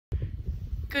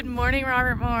Good morning,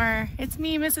 Robert Moore. It's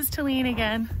me, Mrs. Talene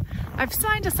again. I've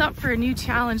signed us up for a new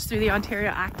challenge through the Ontario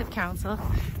Active Council,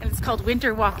 and it's called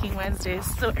Winter Walking Wednesdays.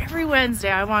 So every Wednesday,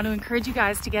 I want to encourage you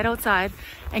guys to get outside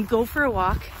and go for a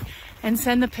walk and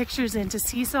send the pictures in to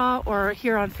Seesaw or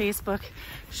here on Facebook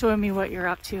showing me what you're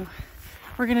up to.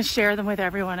 We're going to share them with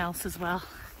everyone else as well.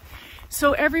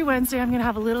 So every Wednesday, I'm going to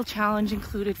have a little challenge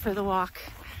included for the walk.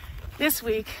 This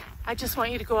week, I just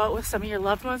want you to go out with some of your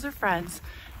loved ones or friends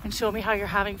and show me how you're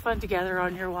having fun together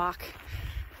on your walk.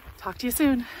 Talk to you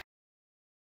soon.